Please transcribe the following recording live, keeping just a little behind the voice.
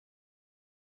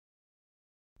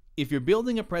If you're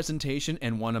building a presentation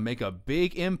and want to make a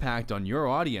big impact on your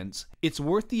audience, it's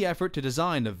worth the effort to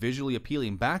design a visually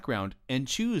appealing background and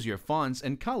choose your fonts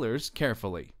and colors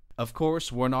carefully. Of course,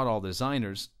 we're not all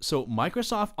designers, so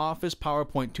Microsoft Office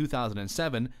PowerPoint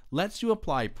 2007 lets you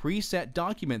apply preset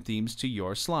document themes to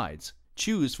your slides.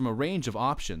 Choose from a range of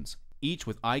options, each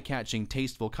with eye-catching,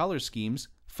 tasteful color schemes,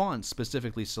 fonts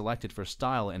specifically selected for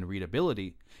style and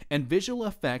readability, and visual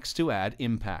effects to add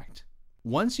impact.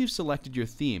 Once you've selected your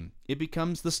theme, it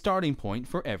becomes the starting point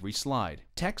for every slide.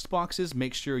 Text boxes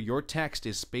make sure your text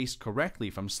is spaced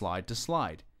correctly from slide to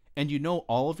slide, and you know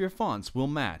all of your fonts will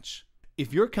match.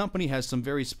 If your company has some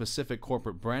very specific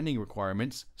corporate branding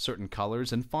requirements, certain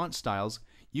colors and font styles,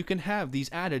 you can have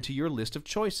these added to your list of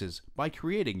choices by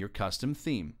creating your custom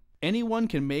theme. Anyone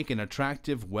can make an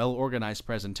attractive, well-organized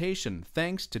presentation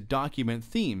thanks to document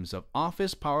themes of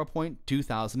Office PowerPoint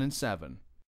 2007.